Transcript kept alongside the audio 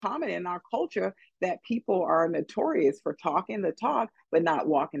common in our culture that people are notorious for talking the talk, but not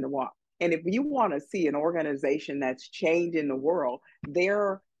walking the walk. And if you want to see an organization that's changing the world,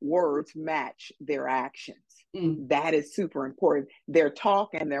 their words match their actions. Mm. That is super important. Their talk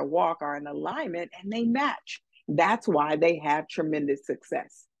and their walk are in alignment and they match. That's why they have tremendous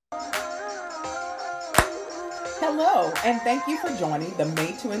success. Hello, and thank you for joining the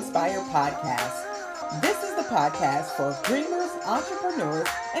Made to Inspire podcast. This is the podcast for dreamers, entrepreneurs,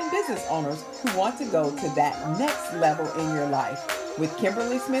 and business owners who want to go to that next level in your life with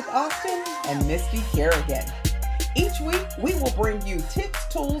Kimberly Smith Austin and Misty Kerrigan. Each week, we will bring you tips,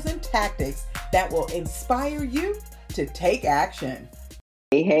 tools, and tactics that will inspire you to take action.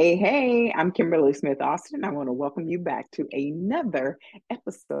 Hey, I'm Kimberly Smith Austin. I want to welcome you back to another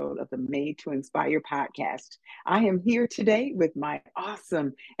episode of the Made to Inspire podcast. I am here today with my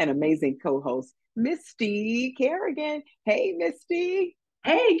awesome and amazing co-host, Misty Kerrigan. Hey, Misty.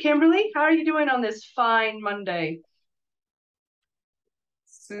 Hey, Kimberly, how are you doing on this fine Monday?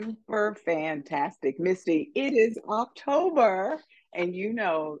 Super fantastic. Misty, it is October. And you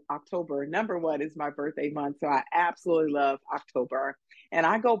know, October, number one, is my birthday month. So I absolutely love October. And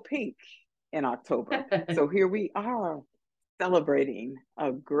I go pink in October. So here we are celebrating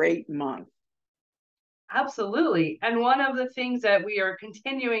a great month. Absolutely. And one of the things that we are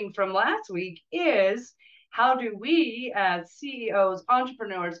continuing from last week is how do we, as CEOs,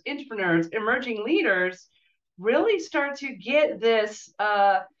 entrepreneurs, emerging leaders, really start to get this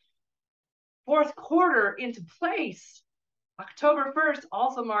fourth quarter into place? October 1st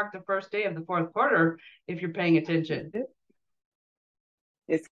also marked the first day of the fourth quarter, if you're paying attention.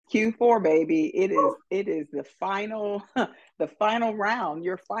 It's Q4, baby. It is the final the final round,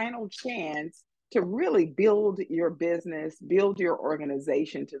 your final chance to really build your business, build your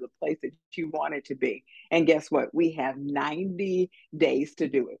organization to the place that you want it to be. And guess what? We have 90 days to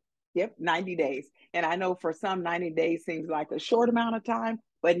do it. Yep, 90 days. And I know for some 90 days seems like a short amount of time,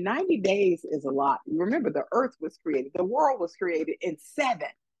 but 90 days is a lot. Remember, the earth was created, the world was created in 7.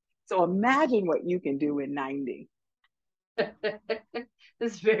 So imagine what you can do in 90.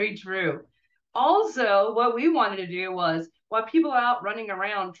 This is very true. Also, what we wanted to do was while people are out running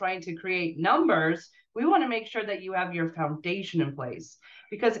around trying to create numbers, we want to make sure that you have your foundation in place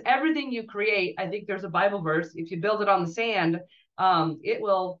because everything you create, I think there's a Bible verse. If you build it on the sand, it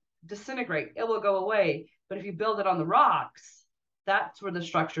will disintegrate, it will go away. But if you build it on the rocks, that's where the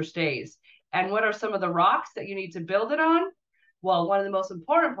structure stays. And what are some of the rocks that you need to build it on? Well, one of the most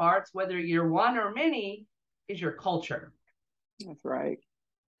important parts, whether you're one or many, is your culture. That's right.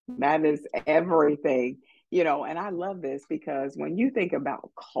 That is everything, and I love this because when you think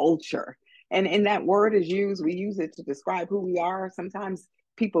about culture, and that word is used, we use it to describe who we are. Sometimes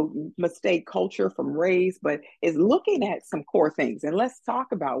people mistake culture from race, but it's looking at some core things. And let's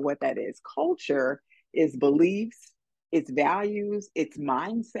talk about what that is. Culture is beliefs, it's values, it's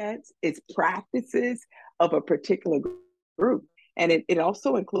mindsets, it's practices of a particular group. And it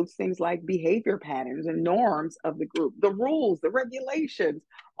also includes things like behavior patterns and norms of the group, the rules, the regulations,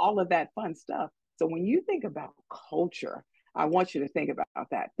 all of that fun stuff. So when you think about culture, I want you to think about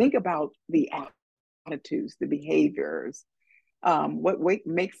that. Think about the attitudes, the behaviors, what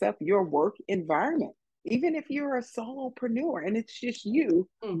makes up your work environment. Even if you're a solopreneur and it's just you,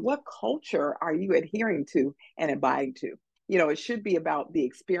 what culture are you adhering to and abiding to? It should be about the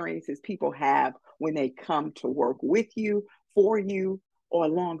experiences people have when they come to work with you, for you, or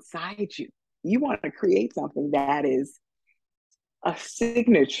alongside you. You want to create something that is a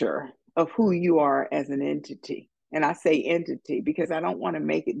signature of who you are as an entity. And I say entity because I don't want to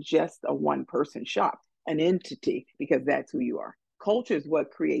make it just a one person shop, an entity, because that's who you are. Culture is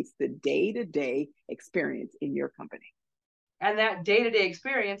what creates the day-to-day experience in your company. And that day-to-day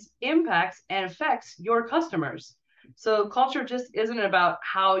experience impacts and affects your customers. So culture just isn't about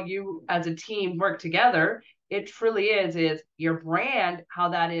how you as a team work together. It truly is your brand, how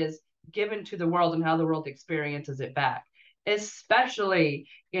that is given to the world and how the world experiences it back, especially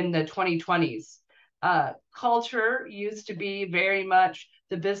in the 2020s. Culture used to be very much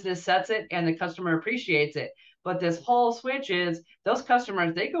the business sets it and the customer appreciates it. But this whole switch is those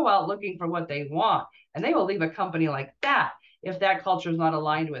customers, they go out looking for what they want and they will leave a company like that if that culture is not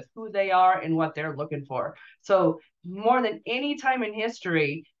aligned with who they are and what they're looking for. So more than any time in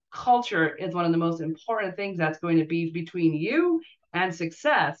history, culture is one of the most important things that's going to be between you and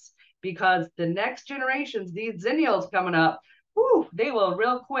success, because the next generations, these zennials coming up, whew, they will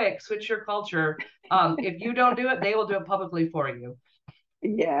real quick switch your culture. If you don't do it, they will do it publicly for you.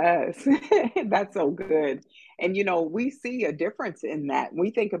 Yes, that's so good. And we see a difference in that.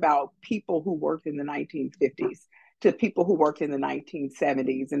 We think about people who worked in the 1950s. to people who worked in the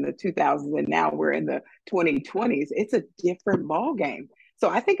 1970s and the 2000s, and now we're in the 2020s. It's a different ball game. So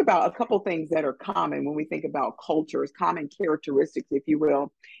I think about a couple things that are common when we think about cultures, common characteristics, if you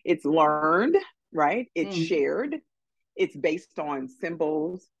will. It's learned, right? It's shared. It's based on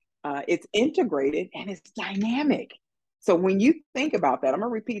symbols. It's integrated, and it's dynamic. So when you think about that, I'm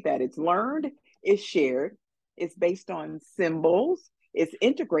going to repeat that. It's learned, it's shared, it's based on symbols, it's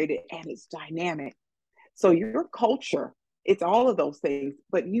integrated, and it's dynamic. So your culture, it's all of those things,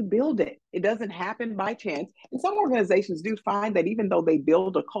 but you build it. It doesn't happen by chance. And some organizations do find that even though they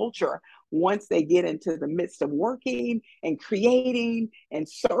build a culture, once they get into the midst of working and creating and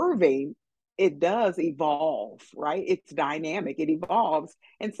serving, it does evolve, right? It's dynamic, it evolves.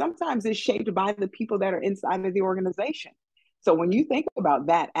 And sometimes it's shaped by the people that are inside of the organization. So when you think about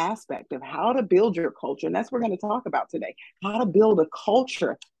that aspect of how to build your culture, and that's what we're going to talk about today, how to build a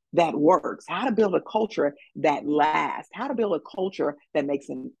culture that works, how to build a culture that lasts, how to build a culture that makes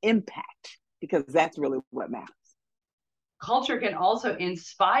an impact, because that's really what matters. Culture can also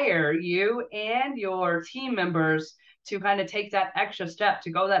inspire you and your team members to kind of take that extra step, to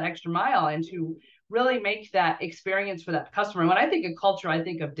go that extra mile, and to really make that experience for that customer. And when I think of culture, I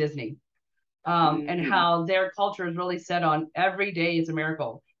think of Disney, and how their culture is really set on every day is a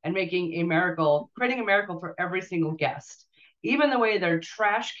miracle, and making a miracle, creating a miracle for every single guest. Even the way their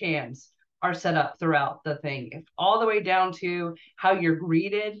trash cans are set up throughout the thing, all the way down to how you're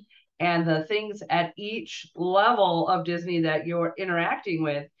greeted and the things at each level of Disney that you're interacting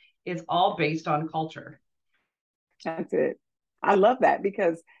with, is all based on culture. That's it. I love that,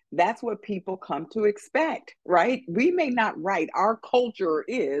 because that's what people come to expect, right? We may not write our culture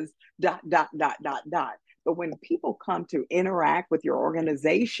is ... But when people come to interact with your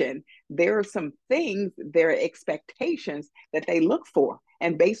organization, there are some things, there are expectations that they look for.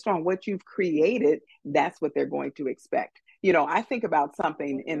 And based on what you've created, that's what they're going to expect. You know, I think about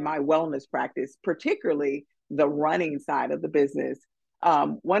something in my wellness practice, particularly the running side of the business.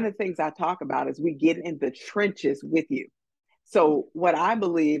 One of the things I talk about is we get in the trenches with you. So what I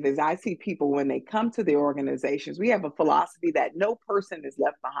believe is, I see people when they come to the organizations, we have a philosophy that no person is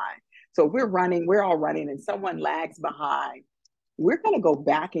left behind. So we're all running, and someone lags behind. We're going to go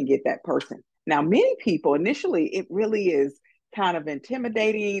back and get that person. Now, many people initially, it really is kind of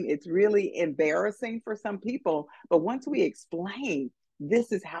intimidating. It's really embarrassing for some people. But once we explain,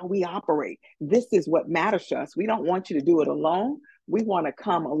 this is how we operate, this is what matters to us, we don't want you to do it alone. We want to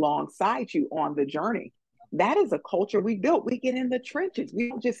come alongside you on the journey. That is a culture we built. We get in the trenches. We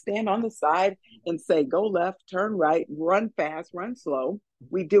don't just stand on the side and say, go left, turn right, run fast, run slow.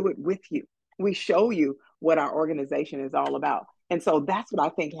 We do it with you. We show you what our organization is all about. And so that's what I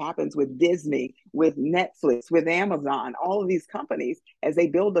think happens with Disney, with Netflix, with Amazon, all of these companies. As they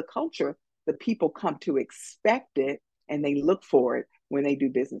build a culture, the people come to expect it, and they look for it when they do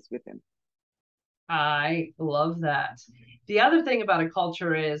business with them. I love that. The other thing about a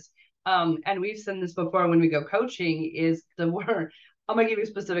culture is, and we've said this before when we go coaching, is the word. I'm going to give you a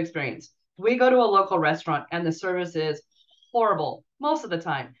specific experience. We go to a local restaurant and the service is horrible most of the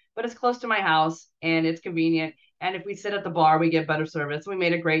time, but it's close to my house and it's convenient. And if we sit at the bar, we get better service. We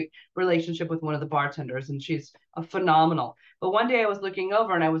made a great relationship with one of the bartenders, and she's a phenomenal. But one day I was looking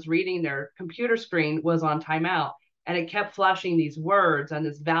over and I was reading, their computer screen was on timeout, and it kept flashing these words and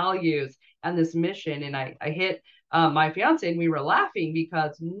this values and this mission. And I hit my fiance, and we were laughing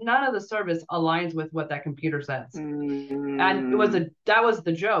because none of the service aligns with what that computer says. And that was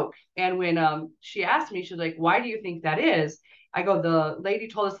the joke. And when she asked me, she was like, why do you think that is? I go, the lady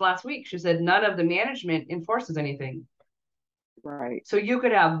told us last week, she said, none of the management enforces anything. Right. So you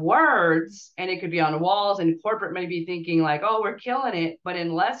could have words and it could be on walls, and corporate may be thinking like, oh, we're killing it. But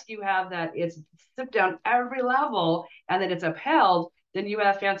unless you have that, it's stripped down every level and that it's upheld, then you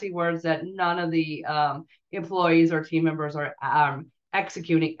have fancy words that none of the employees or team members are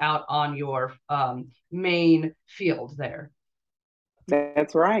executing out on your main field there.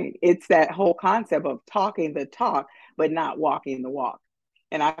 That's right. It's that whole concept of talking the talk, but not walking the walk.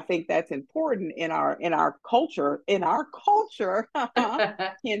 And I think that's important in our culture,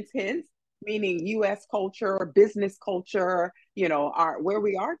 hence, meaning US culture, business culture, you know, where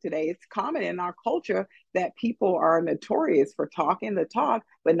we are today. It's common in our culture that people are notorious for talking the talk,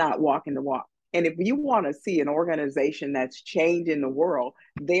 but not walking the walk. And if you want to see an organization that's changing the world,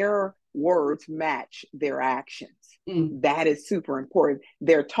 their words match their actions. That is super important.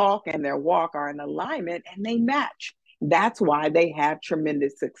 Their talk and their walk are in alignment, and they match. That's why they have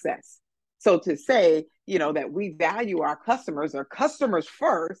tremendous success. So to say, you know, that we value our customers, or customers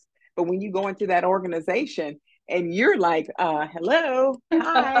first, but when you go into that organization and you're like, hello,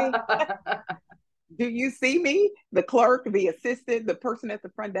 hi, Do you see me? The clerk, the assistant, the person at the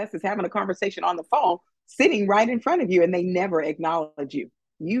front desk is having a conversation on the phone, sitting right in front of you, and they never acknowledge you.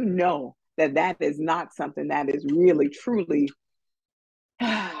 You know that that is not something that is really, truly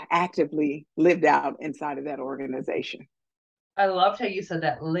actively lived out inside of that organization. I loved how you said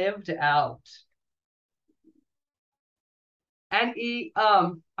that, lived out. And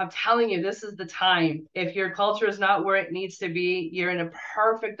I'm telling you, this is the time. If your culture is not where it needs to be, you're in a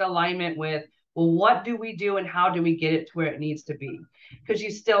perfect alignment with, well, what do we do and how do we get it to where it needs to be? Because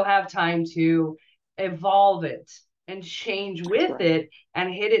you still have time to evolve it and change with right. it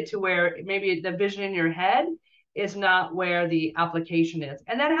and hit it to where maybe the vision in your head is not where the application is.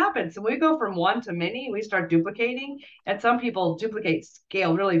 And that happens. And we go from one to many, we start duplicating, and some people duplicate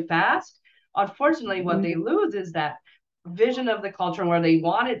scale really fast. Unfortunately, what they lose is that vision of the culture and where they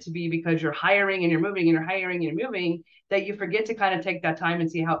want it to be, because you're hiring and you're moving and you're hiring and you're moving, that you forget to kind of take that time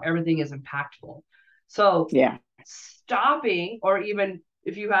and see how everything is impactful. So yeah, stopping, or even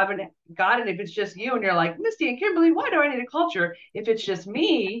if you haven't got it, if it's just you and you're like, Misty and Kimberly, why do I need a culture? If it's just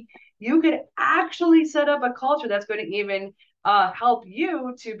me, you could actually set up a culture that's going to even help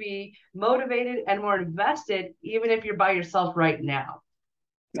you to be motivated and more invested, even if you're by yourself right now.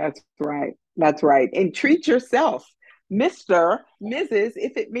 that's right. That's right. And treat yourself, Mr., Mrs.,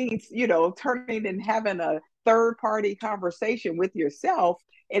 if it means, turning and having a third party conversation with yourself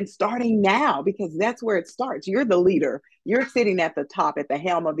and starting now, because that's where it starts. You're the leader. You're sitting at the top, at the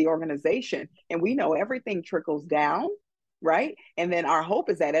helm of the organization. And we know everything trickles down, right? And then our hope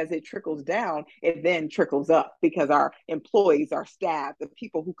is that as it trickles down, it then trickles up, because our employees, our staff, the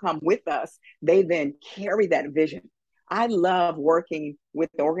people who come with us, they then carry that vision. I love working with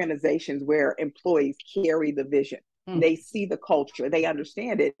organizations where employees carry the vision. They see the culture, they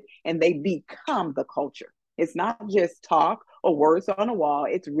understand it, and they become the culture. It's not just talk or words on a wall,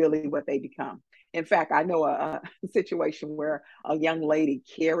 it's really what they become. In fact, I know a situation where a young lady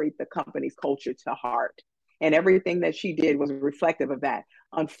carried the company's culture to heart, and everything that she did was reflective of that.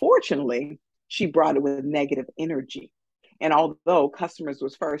 Unfortunately, she brought it with negative energy. And although customers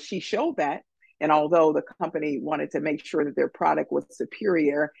was first, she showed that. And although the company wanted to make sure that their product was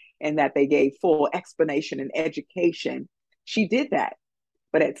superior and that they gave full explanation and education, she did that.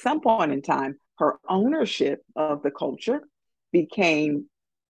 But at some point in time, her ownership of the culture became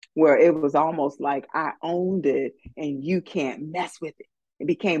where it was almost like, I owned it and you can't mess with it. It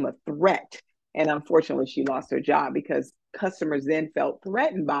became a threat. And unfortunately, she lost her job because customers then felt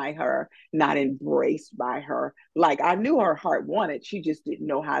threatened by her, not embraced by her. Like, I knew her heart wanted, she just didn't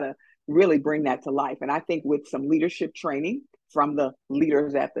know how to really bring that to life. And I think with some leadership training from the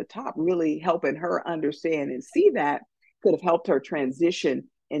leaders at the top, really helping her understand and see that, could have helped her transition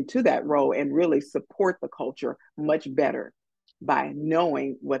into that role and really support the culture much better by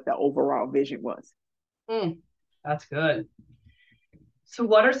knowing what the overall vision was. That's good. So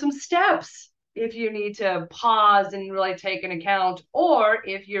what are some steps if you need to pause and really take an account, or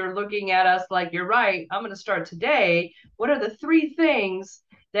if you're looking at us like, you're right, I'm going to start today, what are the 3 things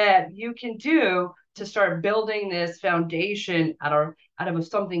that you can do to start building this foundation out of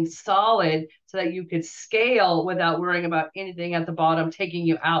something solid, so that you could scale without worrying about anything at the bottom taking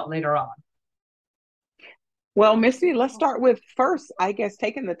you out later on? Well, Misty, let's start with first, I guess,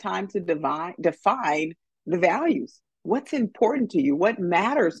 taking the time to define the values. What's important to you? What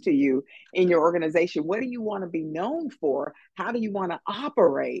matters to you in your organization? What do you want to be known for? How do you want to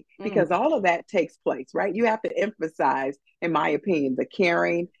operate? Because all of that takes place, right? You have to emphasize, in my opinion, the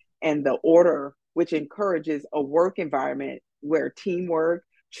caring and the order, which encourages a work environment where teamwork,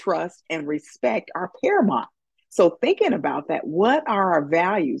 trust, and respect are paramount. So thinking about that, what are our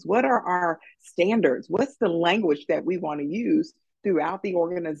values? What are our standards? What's the language that we want to use throughout the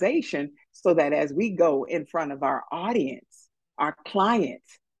organization, so that as we go in front of our audience, our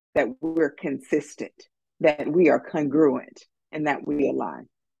clients, that we're consistent, that we are congruent, and that we align?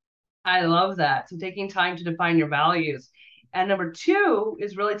 I love that. So taking time to define your values. And number 2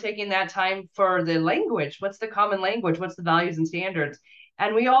 is really taking that time for the language. What's the common language? What's the values and standards?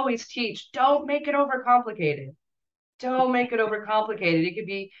 And we always teach, don't make it overcomplicated. Don't make it overcomplicated. It could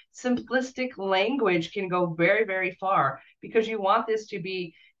be simplistic language, can go very, very far, because you want this to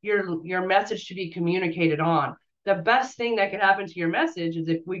be your message to be communicated on. The best thing that could happen to your message is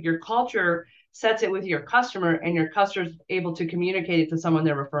if your culture sets it with your customer, and your customer's able to communicate it to someone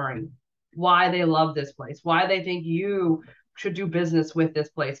they're referring, why they love this place, why they think you should do business with this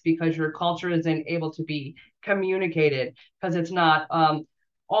place, because your culture isn't able to be communicated, because it's not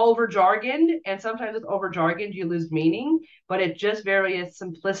over jargoned, and sometimes with over jargoned you lose meaning, but it just very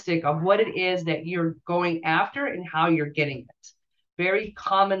simplistic of what it is that you're going after and how you're getting it. Very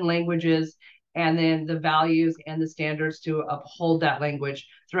common languages and then the values and the standards to uphold that language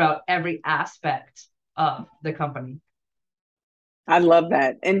throughout every aspect of the company. I love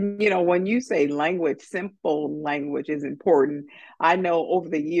that. And, when you say language, simple language is important. I know over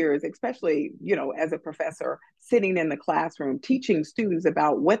the years, especially, as a professor sitting in the classroom, teaching students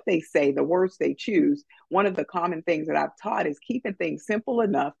about what they say, the words they choose, one of the common things that I've taught is keeping things simple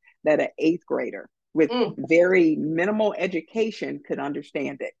enough that an eighth grader with very minimal education could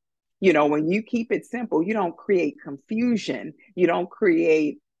understand it. When you keep it simple, you don't create confusion. You don't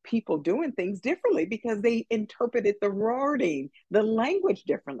create people doing things differently because they interpreted the wording, the language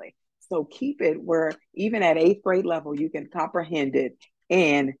differently. So keep it where even at eighth grade level, you can comprehend it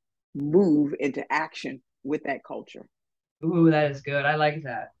and move into action with that culture. Ooh, that is good. I like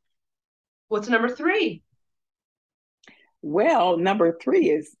that. What's number 3? Well, number 3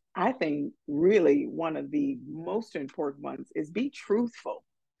 is, I think, really one of the most important ones is be truthful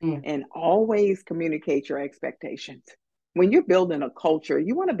and always communicate your expectations. When you're building a culture,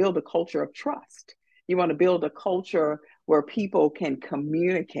 you want to build a culture of trust. You want to build a culture where people can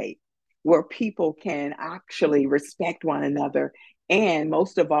communicate, where people can actually respect one another. And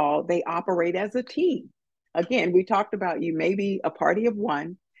most of all, they operate as a team. Again, we talked about you may be a party of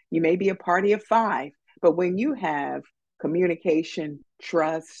one, you may be a party of 5, but when you have communication,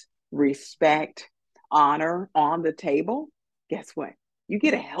 trust, respect, honor on the table, guess what? You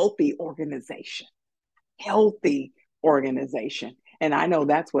get a healthy organization. And I know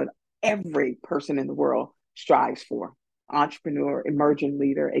that's what every person in the world strives for. Entrepreneur, emerging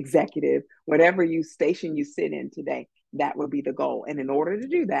leader, executive, whatever station you sit in today, that would be the goal. And in order to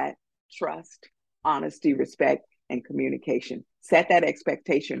do that, trust, honesty, respect, and communication. Set that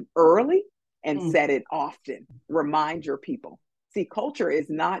expectation early and set it often. Remind your people. See, culture is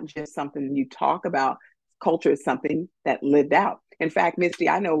not just something you talk about. Culture is something that lived out. In fact, Misty,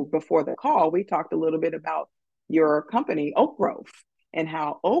 I know before the call, we talked a little bit about your company, Oak Grove, and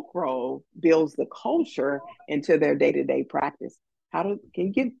how Oak Grove builds the culture into their day-to-day practice. Can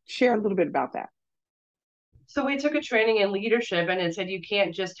you share a little bit about that? So we took a training in leadership, and it said you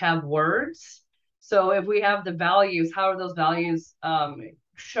can't just have words. So if we have the values, how are those values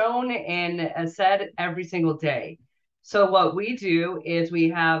shown and said every single day? So what we do is we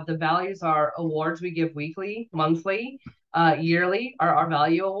have the values are awards we give weekly, monthly, yearly are our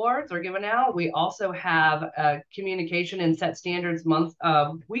value awards are given out. We also have communication and set standards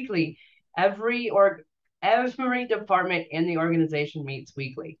weekly. Every department in the organization meets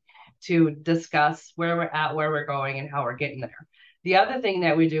weekly to discuss where we're at, where we're going, and how we're getting there. The other thing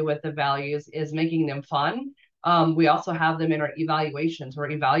that we do with the values is making them fun. We also have them in our evaluations.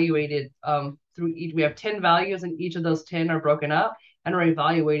 We're evaluated we have 10 values, and each of those 10 are broken up and are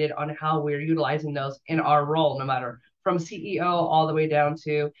evaluated on how we're utilizing those in our role, no matter from CEO all the way down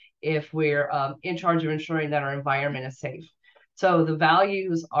to if we're in charge of ensuring that our environment is safe. So the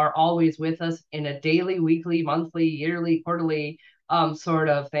values are always with us in a daily, weekly, monthly, yearly, quarterly sort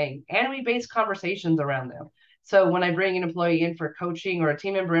of thing. And we base conversations around them. So when I bring an employee in for coaching or a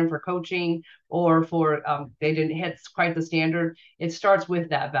team member in for coaching or for they didn't hit quite the standard, it starts with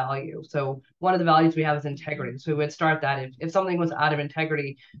that value. So one of the values we have is integrity. So we would start that. If something was out of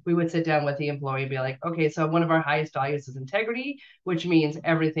integrity, we would sit down with the employee and be like, okay, so one of our highest values is integrity, which means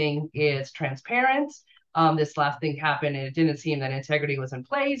everything is transparent. This last thing happened and it didn't seem that integrity was in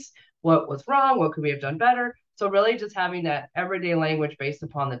place. What was wrong? What could we have done better? So really just having that everyday language based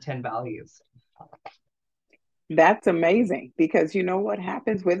upon the 10 values. That's amazing, because you know what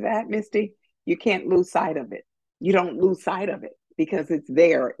happens with that, Misty? You can't lose sight of it. You don't lose sight of it because it's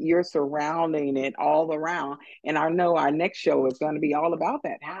there. You're surrounding it all around. And I know our next show is going to be all about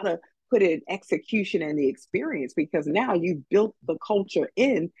that, how to put in execution in the experience, because now you've built the culture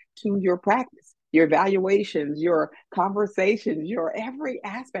into your practice, your evaluations, your conversations, your every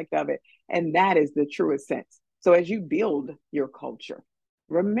aspect of it. And that is the truest sense. So as you build your culture,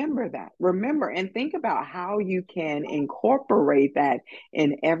 remember that. Remember and think about how you can incorporate that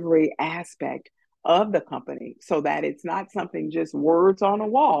in every aspect of the company so that it's not something just words on a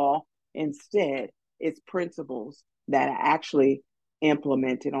wall. Instead, it's principles that are actually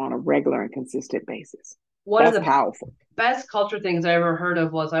implemented on a regular and consistent basis. That's powerful. Best culture things I ever heard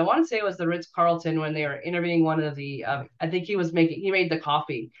of was, I want to say it was the Ritz-Carlton when they were interviewing one of the, I think he made the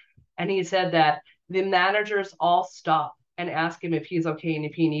coffee, and he said that the managers all stop and ask him if he's okay and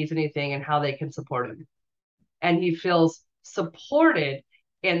if he needs anything and how they can support him. And he feels supported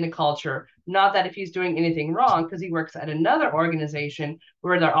in the culture, not that if he's doing anything wrong, because he works at another organization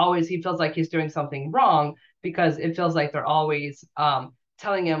where he feels like he's doing something wrong, because it feels like they're always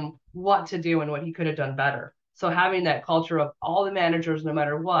telling him what to do and what he could have done better. So having that culture of all the managers, no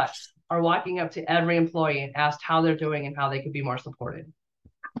matter what, are walking up to every employee and asked how they're doing and how they could be more supported.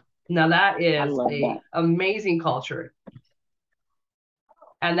 Now that is amazing culture.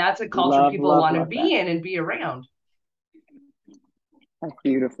 And that's a culture people want to be in and be around. That's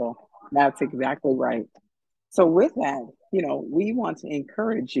beautiful. That's exactly right. So with that, we want to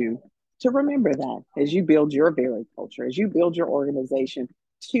encourage you to remember that as you build your very culture, as you build your organization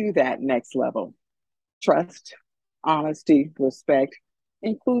to that next level. Trust, honesty, respect,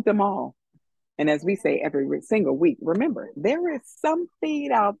 include them all. And as we say every single week, remember, there is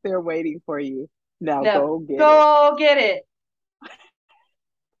something out there waiting for you. Now go get it.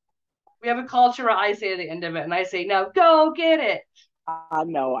 We have a culture where I say at the end of it, and I say, now go get it. I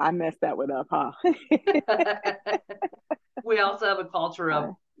know. I messed that one up, huh? We also have a culture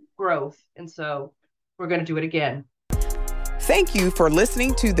of growth. And so we're going to do it again. Thank you for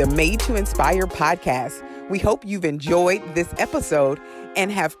listening to the Made to Inspire podcast. We hope you've enjoyed this episode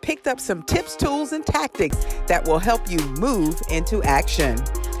and have picked up some tips, tools, and tactics that will help you move into action.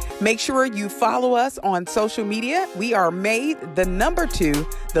 Make sure you follow us on social media. We are Made, the number 2,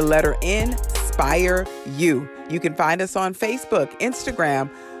 the letter N, Inspire You. You can find us on Facebook,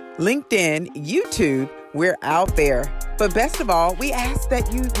 Instagram, LinkedIn, YouTube. We're out there. But best of all, we ask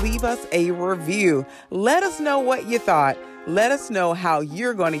that you leave us a review. Let us know what you thought. Let us know how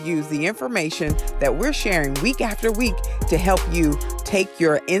you're going to use the information that we're sharing week after week to help you take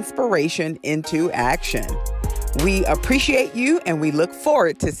your inspiration into action. We appreciate you and we look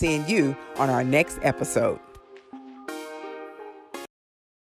forward to seeing you on our next episode.